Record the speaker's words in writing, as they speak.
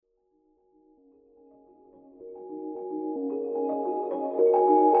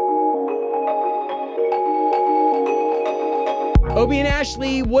Obie and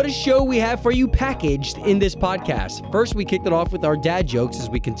Ashley, what a show we have for you packaged in this podcast. First, we kicked it off with our dad jokes as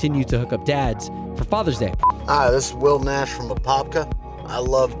we continue to hook up dads for Father's Day. Hi, this is Will Nash from Apopka. I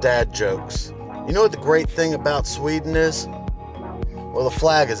love dad jokes. You know what the great thing about Sweden is? Well, the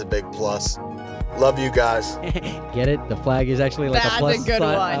flag is a big plus. Love you guys. Get it? The flag is actually like That's a plus a good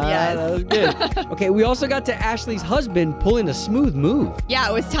sign. one, yes. That was good. Okay, we also got to Ashley's husband pulling a smooth move. Yeah,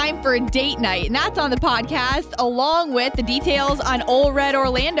 it was time for a date night, and that's on the podcast, along with the details on Ole Red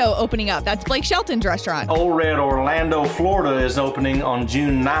Orlando opening up. That's Blake Shelton's restaurant. Ole Red Orlando, Florida is opening on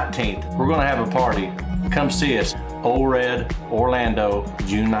June 19th. We're going to have a party. Come see us. Ole Red Orlando,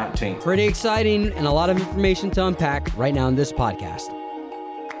 June 19th. Pretty exciting and a lot of information to unpack right now in this podcast.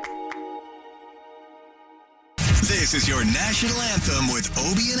 This is your national anthem with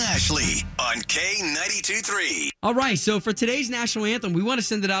Obie and Ashley on K92.3. All right, so for today's national anthem, we want to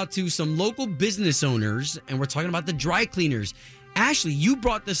send it out to some local business owners, and we're talking about the dry cleaners. Ashley, you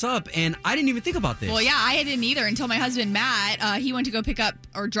brought this up, and I didn't even think about this. Well, yeah, I didn't either until my husband, Matt, he went to go pick up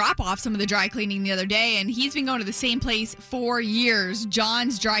or drop off some of the dry cleaning the other day, and he's been going to the same place for years,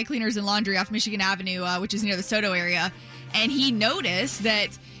 John's Dry Cleaners and Laundry off Michigan Avenue, which is near the Soto area, and he noticed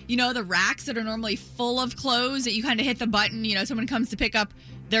that, you know, the racks that are normally full of clothes that you kind of hit the button, you know, someone comes to pick up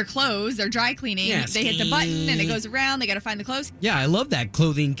their clothes, their dry cleaning, they hit the button and it goes around, they got to find the clothes. Yeah, I love that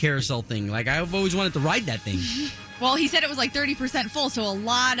clothing carousel thing. Like, I've always wanted to ride that thing. Well, he said it was like 30% full, so a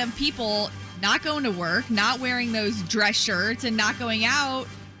lot of people not going to work, not wearing those dress shirts, and not going out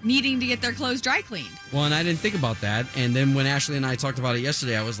needing to get their clothes dry cleaned. Well, and I didn't think about that. And then when Ashley and I talked about it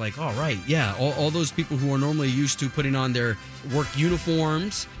yesterday, I was like, all right, yeah, all those people who are normally used to putting on their work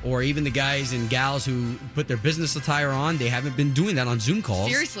uniforms, or even the guys and gals who put their business attire on, they haven't been doing that on Zoom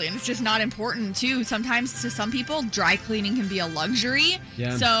calls. Seriously, and it's just not important, too. Sometimes, to some people, dry cleaning can be a luxury.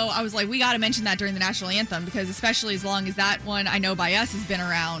 Yeah. So I was like, we got to mention that during the national anthem, because especially as long as that one, I know by us, has been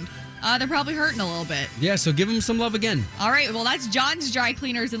around, they're probably hurting a little bit. Yeah, so give them some love again. All right, well, that's John's Dry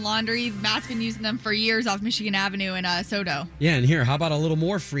Cleaners and Laundry. Matt's been using them for years off Michigan Avenue in Soto. Yeah, and here, how about a little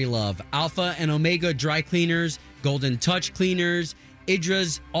more free love? Alpha and Omega Dry Cleaners, Golden Touch Cleaners,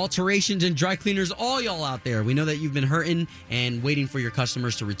 Idra's Alterations and Dry Cleaners, all y'all out there. We know that you've been hurting and waiting for your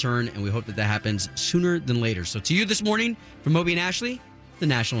customers to return, and we hope that happens sooner than later. So to you this morning, from Obie and Ashley, the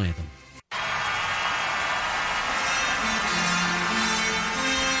national anthem.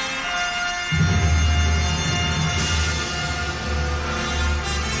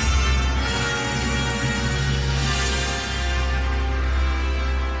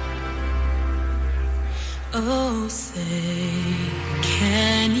 Oh, say,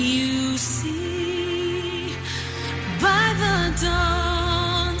 can you see by the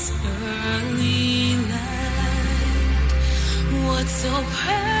dawn's early light what so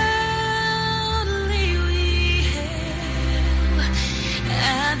proudly we hailed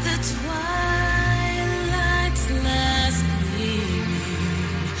at the twilight's last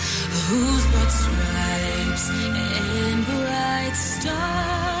gleaming, whose broad stripes and bright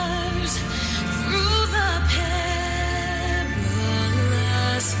stars through the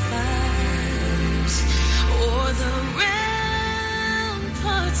perilous fires, o'er the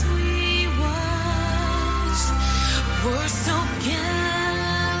ramparts we watched, were so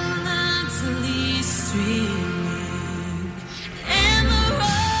gallantly streaming, and the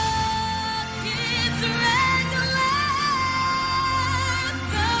rockets' red glare,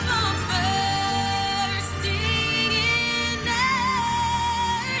 the bombs bursting in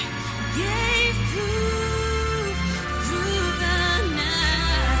air, gave proof through the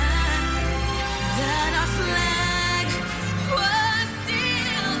night that our flag was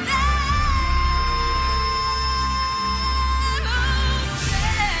still there. Oh,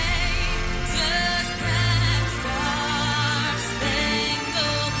 say, does that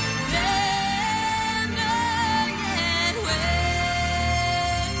star-spangled banner yet wave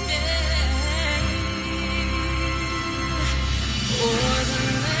o'er the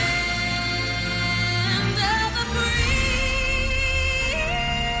land of the free,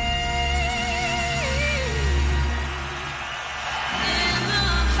 in the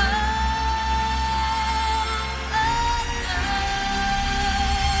home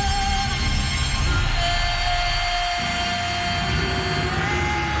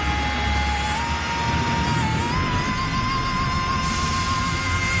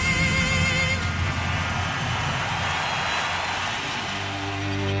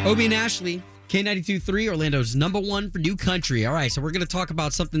Obie and Ashley, K92.3, Orlando's #1 for new country. All right, so we're going to talk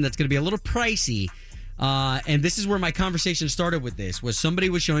about something that's going to be a little pricey. And this is where my conversation started with this, was somebody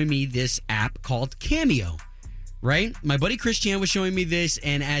was showing me this app called Cameo, right? My buddy Christian was showing me this,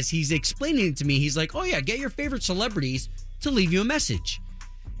 and as he's explaining it to me, he's like, oh yeah, get your favorite celebrities to leave you a message.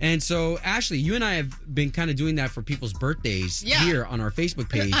 And so, Ashley, you and I have been kind of doing that for people's birthdays here on our Facebook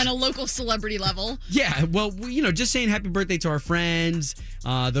page. On a local celebrity level. Yeah, well, just saying happy birthday to our friends.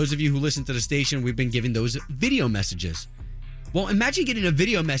 Those of you who listen to the station, we've been giving those video messages. Well, imagine getting a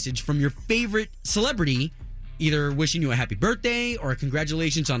video message from your favorite celebrity, either wishing you a happy birthday or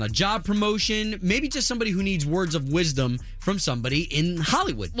congratulations on a job promotion, maybe just somebody who needs words of wisdom from somebody in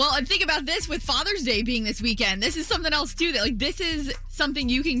Hollywood. Well, and think about this with Father's Day being this weekend. This is something else, too. That this is something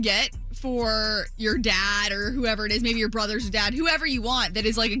you can get for your dad or whoever it is, maybe your brother's dad, whoever you want, that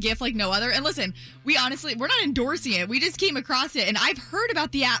is like a gift like no other. And listen, we're not endorsing it. We just came across it, and I've heard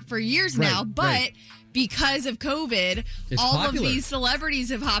about the app for years now, but because of COVID, It's all popular. of these celebrities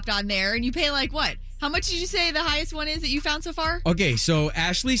have hopped on there, and you pay like what? How much did you say the highest one is that you found so far? Okay, so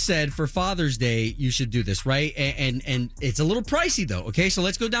Ashley said for Father's Day you should do this, right? And it's a little pricey though. Okay, so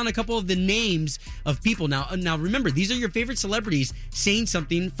let's go down a couple of the names of people now. Now remember, these are your favorite celebrities saying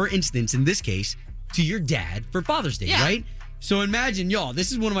something. For instance, in this case, to your dad for Father's Day, right? So imagine, y'all.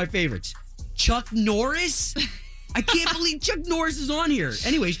 This is one of my favorites. Chuck Norris. I can't believe Chuck Norris is on here.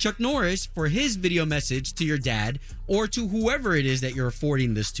 Anyways, Chuck Norris for his video message to your dad or to whoever it is that you're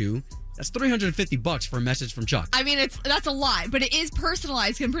affording this to. That's $350 for a message from Chuck. I mean, that's a lot, but it is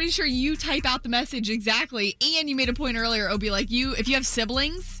personalized. I'm pretty sure you type out the message exactly. And you made a point earlier, Obi, like if you have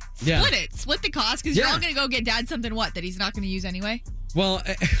siblings, split it. Split the cost because you're all going to go get dad something, that he's not going to use anyway? Well,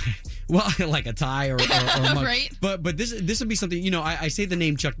 like a tie or a mug. Right. But this would be something, I say the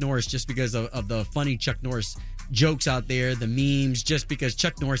name Chuck Norris just because of the funny Chuck Norris jokes out there, the memes, just because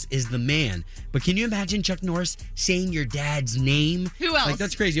Chuck Norris is the man. But can you imagine Chuck Norris saying your dad's name? Who else? Like,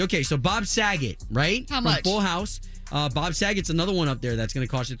 that's crazy. Okay, so Bob Saget, right? How much? From Full House. Bob Saget's another one up there that's going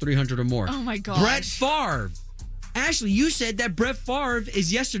to cost you $300 or more. Oh, my gosh. Brett Favre. Ashley, you said that Brett Favre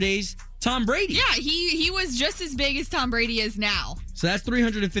is yesterday's Tom Brady. Yeah, he was just as big as Tom Brady is now. So that's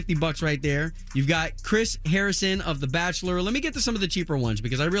 $350 right there. You've got Chris Harrison of The Bachelor. Let me get to some of the cheaper ones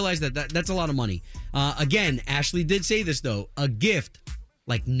because I realize that's a lot of money. Again, Ashley did say this, though. A gift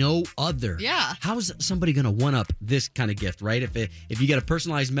like no other. Yeah. How is somebody going to one-up this kind of gift, right? If you get a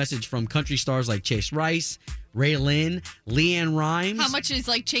personalized message from country stars like Chase Rice, Ray Lynn, Leanne Rimes. How much is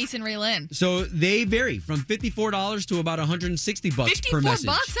Chase and Ray Lynn? So they vary from $54 to about $160 per message. $54?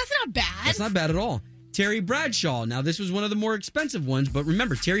 That's not bad. That's not bad at all. Terry Bradshaw. Now, this was one of the more expensive ones, but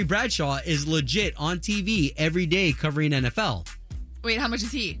remember, Terry Bradshaw is legit on TV every day covering NFL. Wait, how much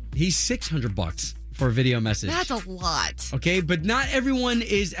is he? He's $600 for a video message. That's a lot. Okay, but not everyone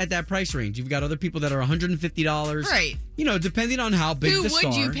is at that price range. You've got other people that are $150. Right. Depending on how big Who the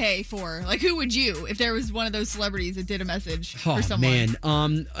star. would you pay for? Like, who would you if there was one of those celebrities that did a message Oh, for someone?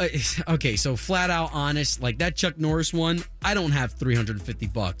 man. Okay, so flat out honest, like that Chuck Norris one, I don't have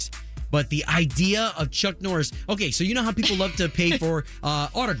 $350. But the idea of Chuck Norris, okay, so you know how people love to pay for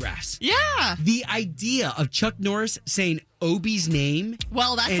autographs? Yeah. The idea of Chuck Norris saying Obi's name.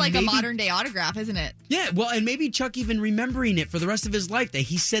 Well, that's and like maybe- a modern day autograph, isn't it? Yeah, well, and maybe Chuck even remembering it for the rest of his life that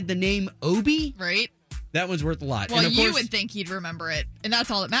he said the name Obi. Right? That one's worth a lot. Well, and of you course, would think he'd remember it, and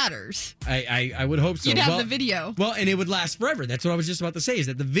that's all that matters. I would hope so. You'd have Well, the video. Well, and it would last forever. That's what I was just about to say, is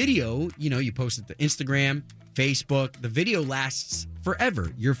that the video, you post it to Instagram, Facebook, the video lasts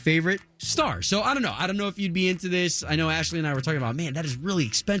forever. Your favorite star. So I don't know. I don't know if you'd be into this. I know Ashley and I were talking about, man, that is really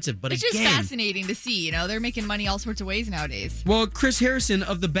expensive. But It's again, just fascinating to see. They're making money all sorts of ways nowadays. well, Chris Harrison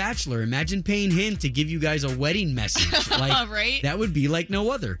of The Bachelor, imagine paying him to give you guys a wedding message. Like, Right? That would be like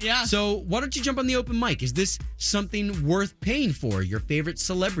no other. Yeah. So why don't you jump on the open mic? Is this something worth paying for? Your favorite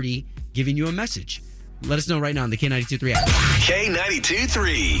celebrity giving you a message? Let us know right now on the K92.3 app.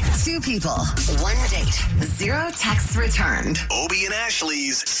 K92.3. Two people, one date, zero texts returned. Obie and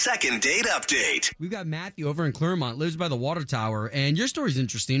Ashley's second date update. We've got Matthew over in Claremont, lives by the water tower, and your story's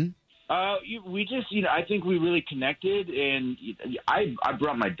interesting. We just, I think we really connected, and I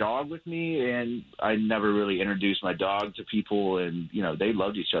brought my dog with me, and I never really introduced my dog to people, and, they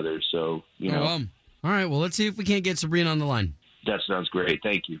loved each other, so, All right, well, let's see if we can't get Sabrina on the line. that sounds great.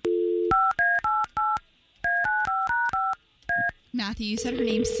 Thank you. Matthew, you said her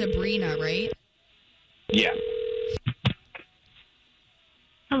name's Sabrina, right? Yeah.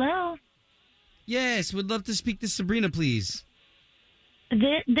 Hello. Yes, would love to speak to Sabrina, please.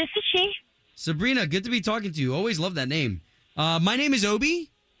 This is she. Sabrina, good to be talking to you. Always love that name. My name is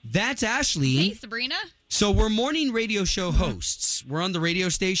Obi. That's Ashley. Hey, Sabrina. So we're morning radio show hosts. We're on the radio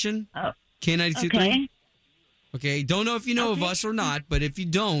station. Oh. K92.3. Okay. Okay, don't know if you know of us or not, but if you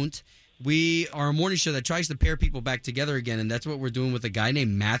don't, we are a morning show that tries to pair people back together again, and that's what we're doing with a guy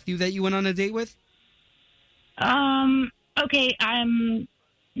named Matthew that you went on a date with? Okay, I'm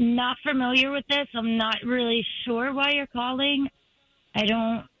not familiar with this. I'm not really sure why you're calling.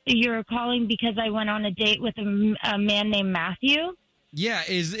 You're calling because I went on a date with a man named Matthew? Yeah,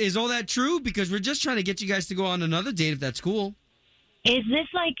 is all that true? Because we're just trying to get you guys to go on another date if that's cool. Is this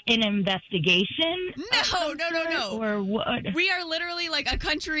like an investigation? No. Or what? We are literally like a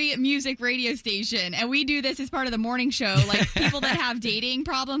country music radio station, and we do this as part of the morning show. Like people that have dating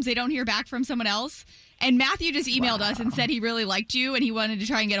problems, they don't hear back from someone else. And Matthew just emailed us and said he really liked you and he wanted to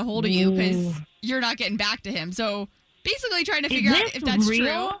try and get a hold of you because you're not getting back to him. So basically trying to figure out if that's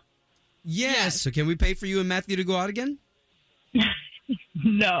real? true. Yes. So can we pay for you and Matthew to go out again?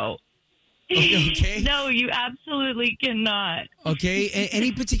 No. Okay. No, you absolutely cannot. Okay.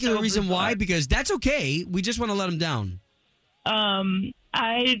 Any particular reason why? Because that's okay. We just want to let him down.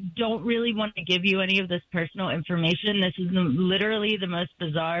 I don't really want to give you any of this personal information. This is literally the most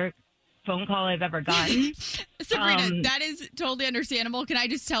bizarre phone call I've ever gotten. Sabrina, that is totally understandable. Can I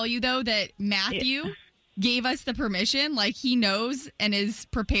just tell you, though, that Matthew gave us the permission, like he knows and is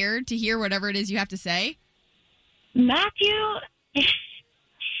prepared to hear whatever it is you have to say? Matthew,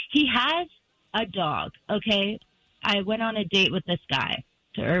 he has a dog, okay? I went on a date with this guy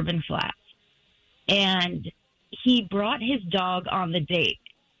to Urban Flats, and he brought his dog on the date.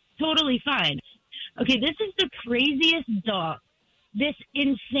 Totally fine. Okay, this is the craziest dog. This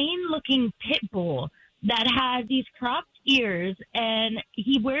insane-looking pit bull that has these cropped ears, and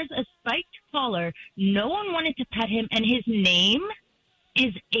he wears a spiked collar. No one wanted to pet him, and his name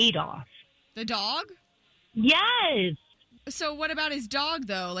is Adolf. The dog? Yes. So what about his dog,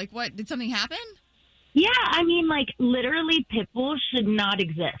 though? Like, what? Did something happen? Yeah, I mean, like, literally, pit bulls should not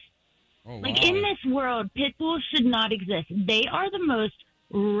exist. Oh, wow. Like, in this world, pit bulls should not exist. They are the most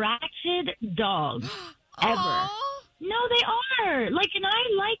ratchet dogs ever. Aww. No, they are. Like, and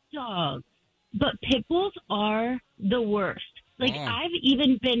I like dogs. But pit bulls are the worst. Like, I've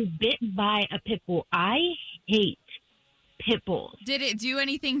even been bit by a pit bull. I hate pit bulls. Did it do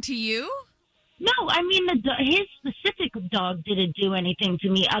anything to you? No, I mean, his specific dog didn't do anything to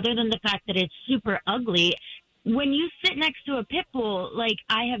me other than the fact that it's super ugly. When you sit next to a pit bull, like,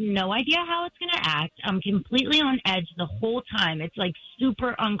 I have no idea how it's going to act. I'm completely on edge the whole time. It's, like,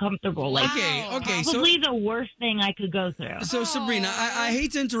 super uncomfortable. Like, Okay. probably the worst thing I could go through. So, Sabrina, I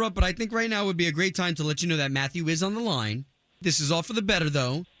hate to interrupt, but I think right now would be a great time to let you know that Matthew is on the line. This is all for the better,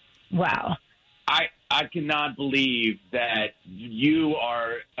 though. Wow. I cannot believe that you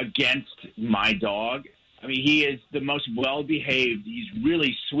are against my dog. I mean, he is the most well-behaved. He's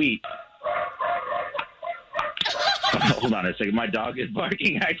really sweet. Hold on a second. My dog is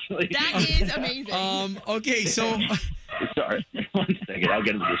barking, actually. That is amazing. Okay, so... Sorry. 1 second. I'll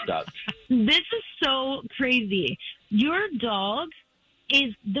get him to stop. This is so crazy. Your dog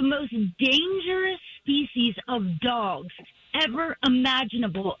is the most dangerous species of dogs ever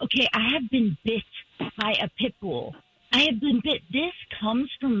imaginable. Okay, I have been bit by a pit bull. I have been bit. This comes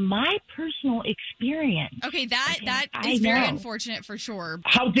from my personal experience. Okay, that is very unfortunate for sure.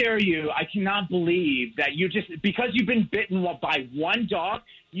 How dare you? I cannot believe that you just, because you've been bitten by one dog,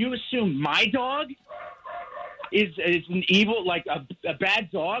 you assume my dog is an evil, like a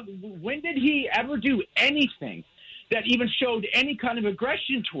bad dog? When did he ever do anything that even showed any kind of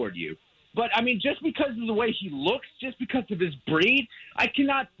aggression toward you? But, I mean, just because of the way he looks, just because of his breed, I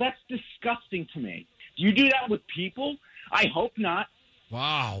cannot, that's disgusting to me. Do you do that with people? I hope not.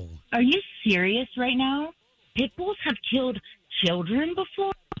 Wow. Are you serious right now? Pit bulls have killed children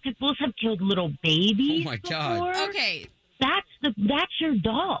before. Pit bulls have killed little babies. Oh my God. before. Okay. That's your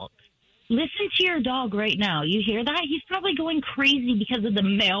dog. Listen to your dog right now. You hear that? He's probably going crazy because of the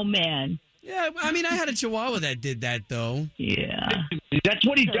mailman. Yeah, I mean, I had a Chihuahua that did that, though. Yeah. That's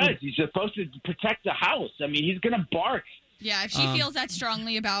what he does. He's supposed to protect the house. I mean, he's going to bark. Yeah, if she feels that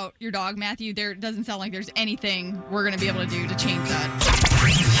strongly about your dog, Matthew, there doesn't sound like there's anything we're going to be able to do to change that.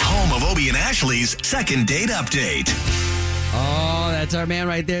 Home of Obie and Ashley's second date update. Oh, that's our man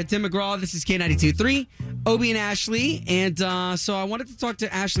right there, Tim McGraw. This is K92.3, Obie and Ashley. And so I wanted to talk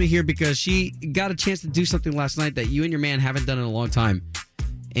to Ashley here because she got a chance to do something last night that you and your man haven't done in a long time.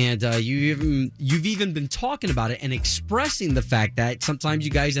 And you've even been talking about it and expressing the fact that sometimes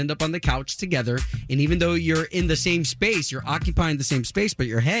you guys end up on the couch together. And even though you're in the same space, you're occupying the same space, but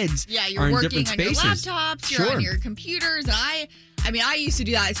your heads you're are in working different on spaces. your laptops, you're on your computers. And I mean, I used to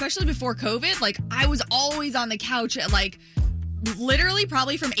do that, especially before COVID. Like, I was always on the couch at, like, literally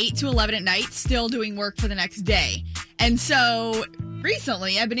probably from 8 to 11 at night, still doing work for the next day. And so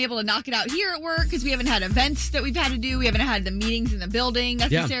recently, I've been able to knock it out here at work because we haven't had events that we've had to do. We haven't had the meetings in the building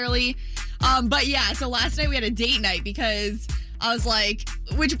necessarily. But yeah, so last night we had a date night because I was like,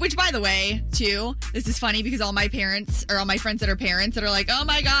 which by the way, too, this is funny because all my friends that are parents that are like, oh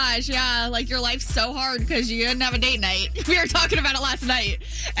my gosh, yeah, like your life's so hard because you didn't have a date night. We were talking about it last night.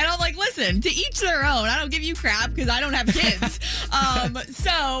 And I'm like, listen, to each their own. I don't give you crap because I don't have kids.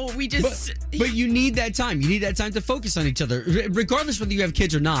 So we just... But you need that time. You need that time to focus on each other, regardless whether you have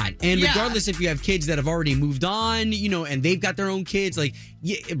kids or not. And regardless if you have kids that have already moved on, and they've got their own kids, like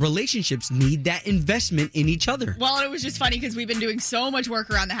relationships need that investment in each other. Well, it was just funny because we've been doing so much work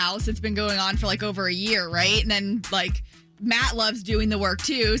around the house. It's been going on for like over a year, right? And then like Matt loves doing the work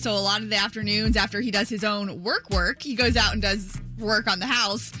too. So a lot of the afternoons after he does his own work, he goes out and does work on the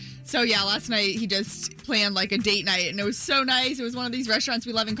house. So yeah, last night he just planned like a date night and it was so nice. It was one of these restaurants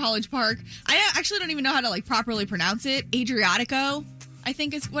we love in College Park. I actually don't even know how to like properly pronounce it. Adriatico, I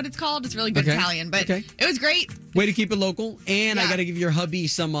think is what it's called. It's really good Italian, but it was great. Way to keep it local. And I got to give your hubby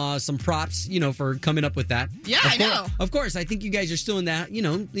some props, for coming up with that. Yeah, I know. Of course. I think you guys are still in that,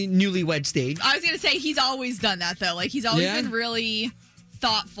 the newlywed stage. I was going to say he's always done that though. Like he's always been really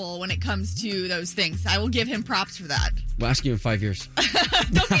thoughtful when it comes to those things. I will give him props for that. We'll ask you in 5 years.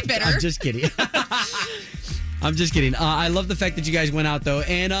 Don't be bitter. I'm just kidding. I'm just kidding. I love the fact that you guys went out though,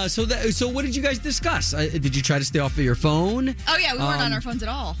 and so what did you guys discuss? Did you try to stay off of your phone? Oh yeah, we weren't on our phones at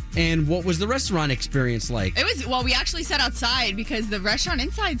all. And what was the restaurant experience like? We actually sat outside because the restaurant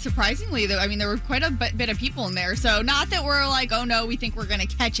inside, surprisingly, there were quite a bit of people in there. So not that we're like, oh no, we think we're gonna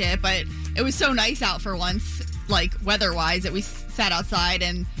catch it, but it was so nice out for once, like weather-wise, that we sat outside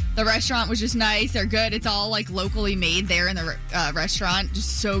and. The restaurant was just nice. They're good. It's all like locally made there in the restaurant.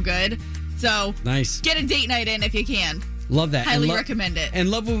 Just so good. So nice. Get a date night in if you can. Love that. Highly recommend it.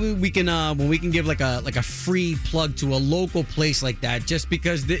 And love when we can give like a free plug to a local place like that, just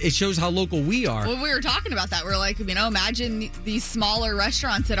because it shows how local we are. Well, we were talking about that. We're like, imagine these smaller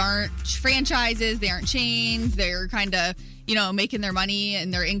restaurants that aren't franchises, they aren't chains, they're kind of making their money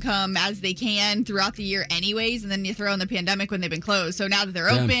and their income as they can throughout the year anyways, and then you throw in the pandemic when they've been closed. So now that they're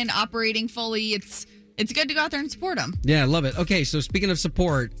open, operating fully, it's good to go out there and support them. Yeah, I love it. Okay, so speaking of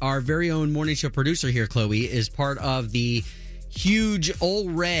support, our very own morning show producer here, Chloe, is part of the huge Ole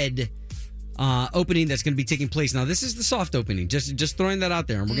Red opening that's going to be taking place. Now, this is the soft opening, just throwing that out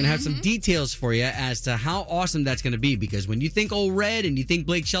there. And we're going to have some details for you as to how awesome that's going to be, because when you think Ole Red and you think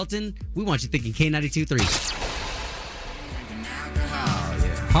Blake Shelton, we want you thinking K92.3.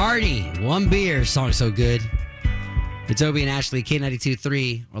 Party, one beer, song so good. It's Obie and Ashley,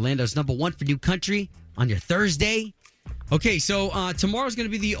 K92.3, Orlando's number one for new country on your Thursday. Okay, so tomorrow's going to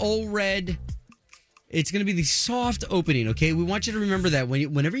be the Ole Red. It's going to be the soft opening, okay? We want you to remember that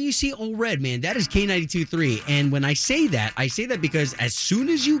whenever you see Ole Red, man, that is K92.3. And when I say that because as soon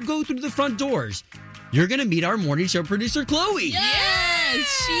as you go through the front doors, you're going to meet our morning show producer, Chloe. Yes!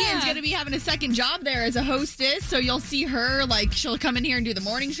 She is going to be having a second job there as a hostess. So you'll see her, like, she'll come in here and do the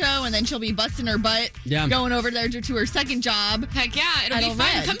morning show, and then she'll be busting her butt going over there to her second job. Heck yeah, it'll be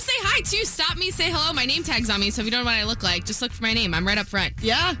fun. Come say hi, too. Stop me, say hello. My name tag's on me, so if you don't know what I look like, just look for my name. I'm right up front.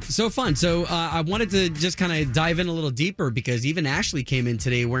 Yeah. So fun. So I wanted to just kind of dive in a little deeper, because even Ashley came in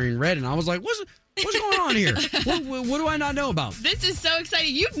today wearing red, and I was like, What's going on here? What do I not know about? This is so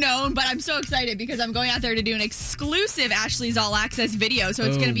exciting. You've known, but I'm so excited because I'm going out there to do an exclusive Ashley's All Access video. So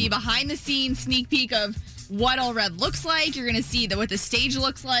it's going to be behind the scenes sneak peek of what Ole Red looks like. You're going to see what the stage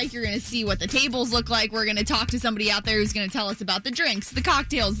looks like. You're going to see what the tables look like. We're going to talk to somebody out there who's going to tell us about the drinks, the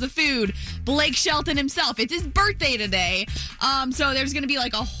cocktails, the food. Blake Shelton himself. It's his birthday today. So there's going to be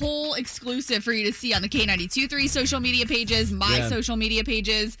like a whole exclusive for you to see on the K92.3 social media pages, my social media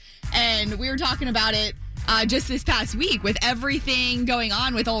pages. And we were talking about it just this past week with everything going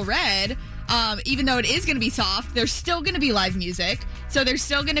on with Ole Red. Even though it is going to be soft, there's still going to be live music. So there's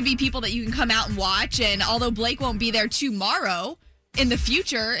still going to be people that you can come out and watch. And although Blake won't be there tomorrow, in the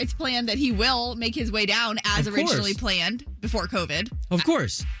future, it's planned that he will make his way down as originally planned before COVID. Of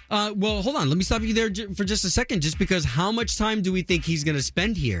course. Well, hold on. Let me stop you there for just a second, just because how much time do we think he's going to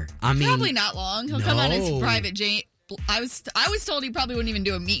spend here? I mean, probably not long. He'll come on his private jet. I was told he probably wouldn't even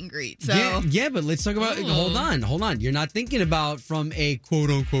do a meet and greet. So yeah, but let's talk about. Hold on. You're not thinking about from a quote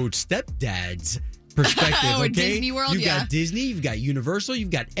unquote stepdad's perspective. Okay, Disney World. You've got Disney, you've got Universal,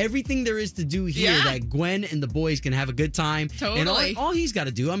 you've got everything there is to do here that Gwen and the boys can have a good time. Totally. And all he's got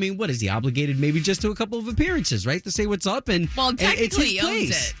to do, I mean, what is he obligated? Maybe just to a couple of appearances, right? To say what's up and technically it's his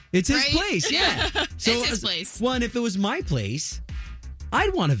place. It's his place. Yeah. So it's his place. Well, and if it was my place,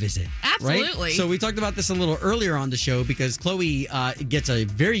 I'd want to visit. Absolutely. Right? So we talked about this a little earlier on the show because Chloe gets a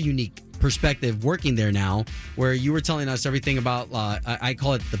very unique perspective working there now, where you were telling us everything about, I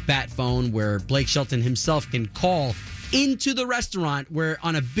call it the bat phone, where Blake Shelton himself can call into the restaurant where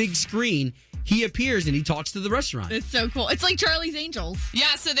on a big screen he appears and he talks to the restaurant. It's so cool. It's like Charlie's Angels.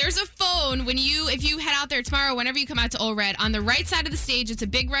 Yeah, so there's a phone if you head out there tomorrow, whenever you come out to Ole Red, on the right side of the stage, it's a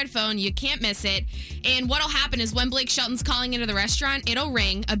big red phone. You can't miss it. And what'll happen is when Blake Shelton's calling into the restaurant, it'll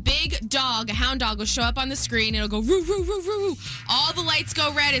ring. A big dog, a hound dog, will show up on the screen. It'll go roo, roo, roo, roo. All the lights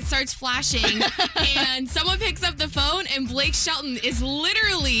go red. It starts flashing. And someone picks up the phone, and Blake Shelton is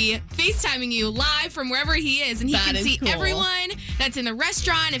literally FaceTiming you live from wherever he is. And he can see everyone that's in the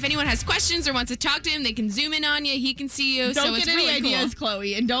restaurant. If anyone has questions or wants to talk to him, they can zoom in on you. He can see you. Don't so get it's any really ideas, cool.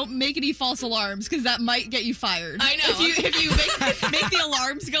 Chloe, and don't make any false alarms because that might get you fired. I know. If you make the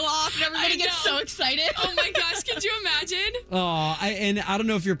alarms go off and everybody gets so excited. Oh my gosh, could you imagine? Oh, I don't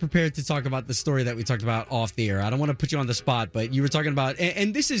know if you're prepared to talk about the story that we talked about off the air. I don't want to put you on the spot, but you were talking about,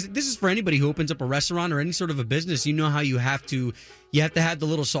 and this is for anybody who opens up a restaurant or any sort of a business. You know how you have to have the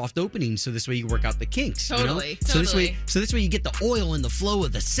little soft opening, so this way you work out the kinks. Totally. You know? So this way you get the oil and the flow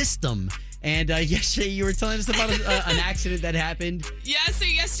of the system. And yesterday you were telling us about an accident that happened. Yeah, so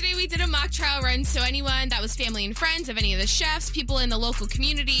yesterday we did a mock trial run. So anyone that was family and friends of any of the chefs, people in the local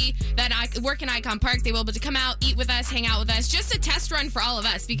community that work in Icon Park, they were able to come out, eat with us, hang out with us. Just a test run for all of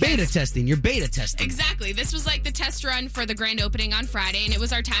us. Because Beta testing. You're beta testing. Exactly. This was like the test run for the grand opening on Friday, and it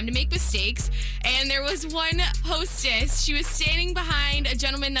was our time to make mistakes. And there was one hostess. She was standing behind a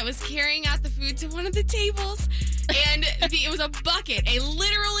gentleman that was carrying out the food to one of the tables. And it was a bucket,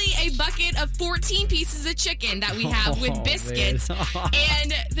 literally a bucket of 14 pieces of chicken that we have with biscuits.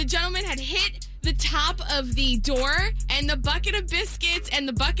 And the gentleman had hit the top of the door, and the bucket of biscuits and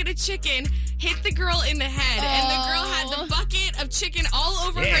the bucket of chicken hit the girl in the head. And the girl had the bucket of chicken all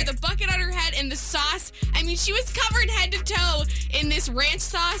over her, the bucket on her head, and the sauce. I mean, she was covered head to toe in this ranch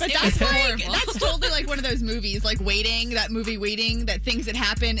sauce. But It was horrible. that's totally like one of those movies, like Waiting, that things that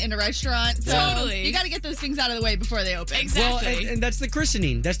happen in a restaurant. So Totally. You got to get those things out of the way before they open. Exactly. Well, and that's the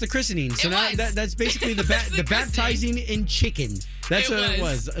christening. So It now was. that's basically the the baptizing in chicken. That's It what it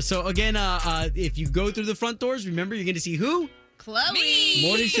was. was. So again, if you go through the front doors, remember you're going to see who? Chloe.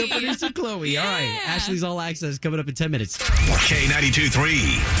 Morning show producer Chloe. All right. Ashley's All Access coming up in 10 minutes.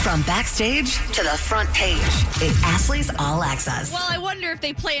 K92.3. From backstage to the front page, it's Ashley's All Access. Well, I wonder if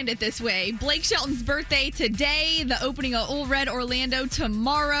they planned it this way. Blake Shelton's birthday today, the opening of Ole Red Orlando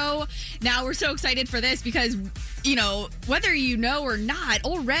tomorrow. Now, we're so excited for this because, whether you know or not,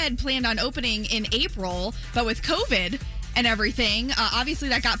 Ole Red planned on opening in April, but with COVID and everything, obviously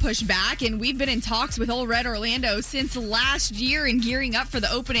that got pushed back, and we've been in talks with Ole Red Orlando since last year and gearing up for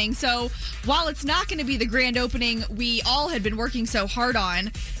the opening. So while it's not going to be the grand opening we all had been working so hard on,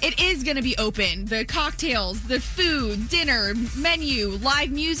 it is going to be open. The cocktails, the food, dinner, menu,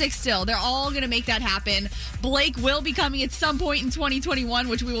 live music still, they're all going to make that happen. Blake will be coming at some point in 2021,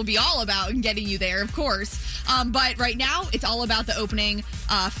 which we will be all about and getting you there, of course. But right now, it's all about the opening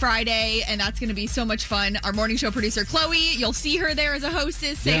Friday, and that's going to be so much fun. Our morning show producer, Chloe, you'll see her there as a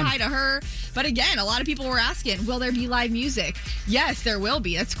hostess. Say hi to her. But again, a lot of people were asking, will there be live music? Yes, there will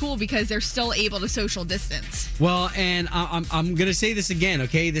be. That's cool because they're still able to social distance. Well, and I'm going to say this again,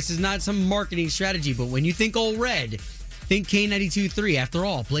 okay? This is not some marketing strategy, but when you think Ole Red, think K92.3. After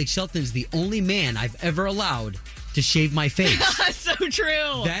all, Blake Shelton's the only man I've ever allowed to shave my face. So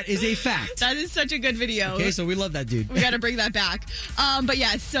true. That is a fact. That is such a good video. Okay, so we love that dude. We got to bring that back. But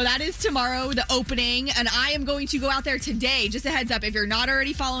yes, so that is tomorrow, the opening. And I am going to go out there today. Just a heads up, if you're not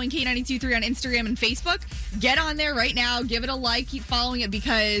already following K92.3 on Instagram and Facebook, get on there right now. Give it a like. Keep following it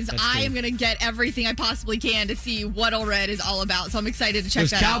because I am going to get everything I possibly can to see what Ole Red is all about. So I'm excited to check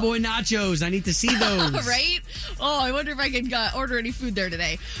Those that cowboy nachos. I need to see those. Right? Oh, I wonder if I can order any food there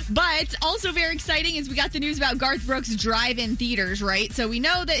today. But also very exciting is we got the news about Garth Brooks drive-in theaters, right? So we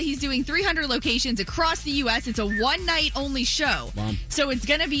know that he's doing 300 locations across the U.S. It's a one-night only show. Wow. So it's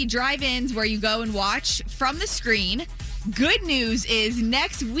going to be drive-ins where you go and watch from the screen. Good news is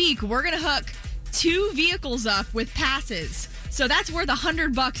next week we're going to hook 2 vehicles up with passes. So that's worth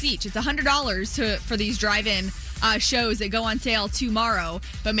 $100 each. It's $100 for these drive-in shows that go on sale tomorrow.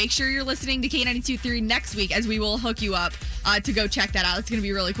 But make sure you're listening to K92.3 next week as we will hook you up to go check that out. It's going to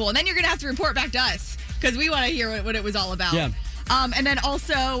be really cool. And then you're going to have to report back to us because we want to hear what it was all about. Yeah. And then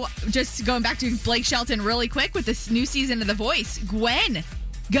also, just going back to Blake Shelton really quick with this new season of The Voice, Gwen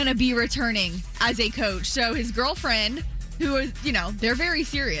gonna be returning as a coach. So his girlfriend, who is, they're very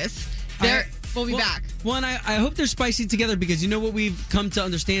serious. we'll be back. Well, and I hope they're spicy together because you know what we've come to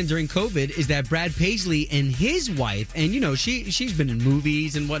understand during COVID is that Brad Paisley and his wife, and you know, she's been in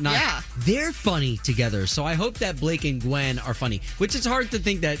movies and whatnot. Yeah. They're funny together. So I hope that Blake and Gwen are funny, which is hard to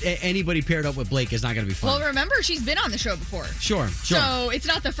think that anybody paired up with Blake is not going to be funny. Well, remember, she's been on the show before. Sure. So it's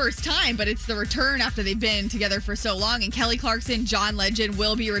not the first time, but it's the return after they've been together for so long. And Kelly Clarkson, John Legend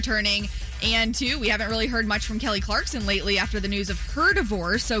will be returning. And two, we haven't really heard much from Kelly Clarkson lately after the news of her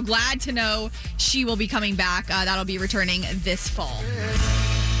divorce. So glad to know she will be coming back. That'll be returning this fall.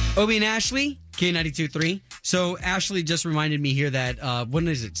 Obie and Ashley, K92.3. So Ashley just reminded me here that, when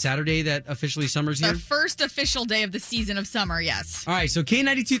is it, Saturday that officially summer's here? The first official day of the season of summer, yes. All right, so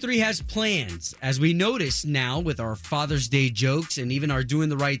K92.3 has plans. As we notice now with our Father's Day jokes and even our Doing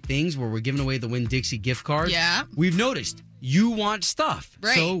the Right Things where we're giving away the Winn-Dixie gift cards. Yeah. We've noticed you want stuff.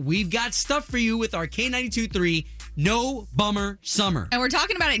 Right. So we've got stuff for you with our K92.3 No Bummer Summer. And we're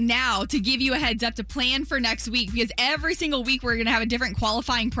talking about it now to give you a heads up to plan for next week because every single week we're going to have a different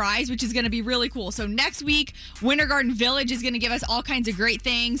qualifying prize, which is going to be really cool. So next week, Winter Garden Village is going to give us all kinds of great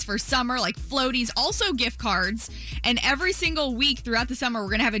things for summer, like floaties, also gift cards. And every single week throughout the summer, we're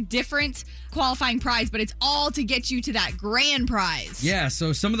going to have a different qualifying prize, but it's all to get you to that grand prize. Yeah,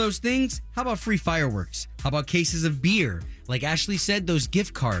 so some of those things, how about free fireworks? How about cases of beer? Like Ashley said, those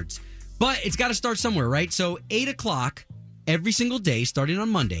gift cards. But it's got to start somewhere, right? So 8 o'clock every single day, starting on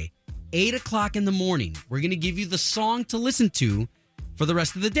Monday, 8 o'clock in the morning, we're going to give you the song to listen to for the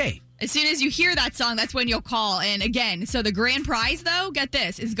rest of the day. As soon as you hear that song, that's when you'll call. And again, so the grand prize, though, get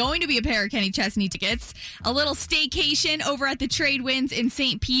this, is going to be a pair of Kenny Chesney tickets, a little staycation over at the Trade Winds in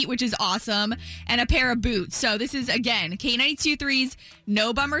St. Pete, which is awesome, and a pair of boots. So this is, again, K92.3's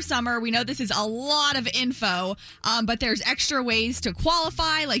No Bummer Summer. We know this is a lot of info, but there's extra ways to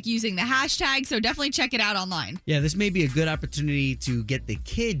qualify, like using the hashtag. So definitely check it out online. Yeah, this may be a good opportunity to get the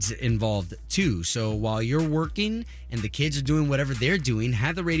kids involved, too. So while you're working and the kids are doing whatever they're doing,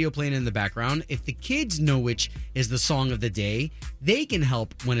 have the radio playing in the background. If the kids know which is the song of the day, they can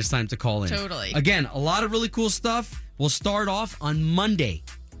help when it's time to call in. Totally. Again, a lot of really cool stuff. We'll start off on Monday,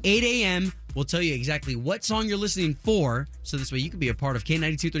 8 a.m. We'll tell you exactly what song you're listening for, so this way you can be a part of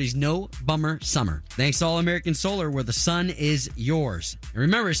K92.3's No Bummer Summer. Thanks to All American Solar, where the sun is yours. And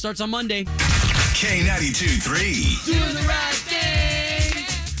remember, it starts on Monday. K92.3. Doing the right thing.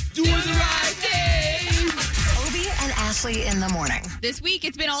 Doing the right thing. Obie and Ashley in the morning. This week,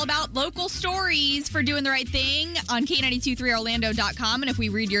 it's been all about local stories for Doing the Right Thing on K923Orlando.com. And if we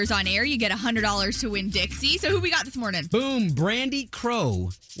read yours on air, you get $100 to win Dixie. So who we got this morning? Boom, Brandy Crow.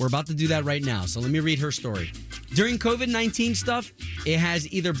 We're about to do that right now. So let me read her story. During COVID-19 stuff, it has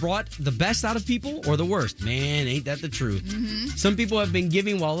either brought the best out of people or the worst. Man, ain't that the truth? Mm-hmm. Some people have been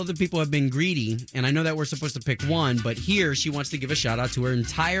giving while other people have been greedy. And I know that we're supposed to pick one, but here she wants to give a shout out to her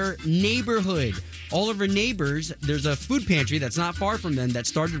entire neighborhood. All of her neighbors, there's a food pantry that's not far from them that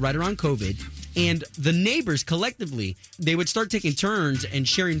started right around COVID. And the neighbors collectively, they would start taking turns and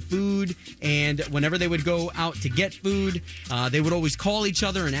sharing food. And whenever they would go out to get food, they would always call each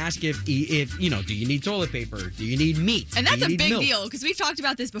other and ask if you know, do you need toilet paper? Do you need meat? And Do that's you a need big milk? deal because we've talked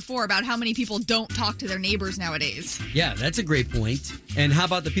about this before about how many people don't talk to their neighbors nowadays. Yeah, that's a great point. And how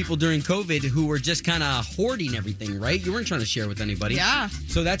about the people during COVID who were just kind of hoarding everything, right? You weren't trying to share with anybody. Yeah.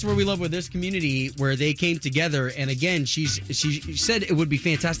 So that's where we love with this community where they came together. And again, she said it would be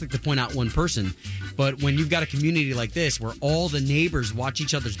fantastic to point out one person. But when you've got a community like this where all the neighbors watch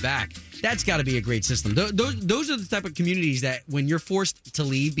each other's back, that's got to be a great system. Those are the type of communities that when you're forced to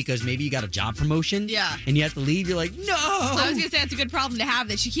leave because maybe you got a job promotion and you have to leave, you're like, no. I was going to say that's a good problem to have,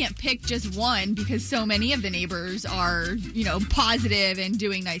 that you can't pick just one because so many of the neighbors are, you know, positive and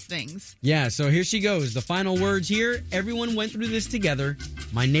doing nice things. Yeah, so here she goes. The final words here. Everyone went through this together.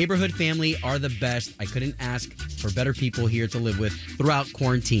 My neighborhood family are the best. I couldn't ask for better people here to live with throughout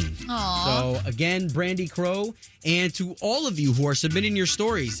quarantine. Aww. So again, Brandy Crow, and to all of you who are submitting your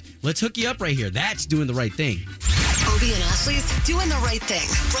stories, let's hook you up right here. That's Doing the Right Thing. Obie and Ashley's Doing the Right Thing.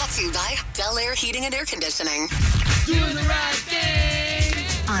 Brought to you by Bel Air Heating and Air Conditioning. Doing the right thing.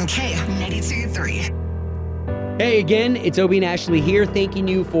 On K92.3. Hey again, it's Obie and Ashley here, thanking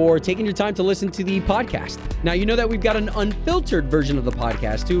you for taking your time to listen to the podcast. Now, you know that we've got an unfiltered version of the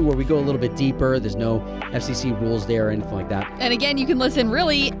podcast, too, where we go a little bit deeper. There's no FCC rules there or anything like that. And again, you can listen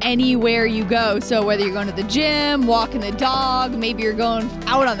really anywhere you go. So whether you're going to the gym, walking the dog, maybe you're going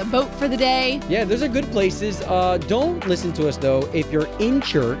out on the boat for the day. Yeah, those are good places. Don't listen to us, though, if you're in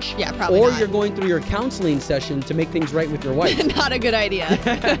church. Yeah, probably or not. you're going through your counseling session to make things right with your wife. Not a good idea.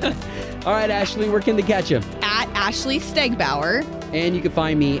 All right, Ashley, where can they catch you? At Ashley Stegbauer. And you can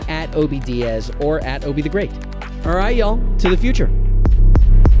find me at Obie Diaz or at Obie the Great. All right, y'all, to the future.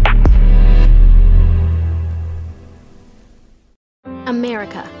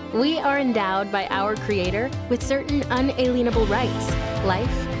 America. We are endowed by our Creator with certain unalienable rights: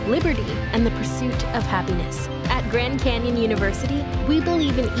 life, liberty, and the pursuit of happiness. At Grand Canyon University, we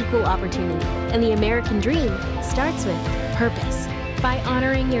believe in equal opportunity, and the American dream starts with purpose. By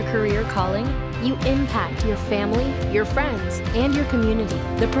honoring your career calling, you impact your family, your friends, and your community.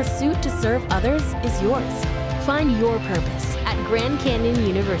 The pursuit to serve others is yours. Find your purpose at Grand Canyon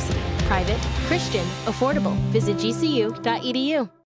University. Private, Christian, affordable. Visit gcu.edu.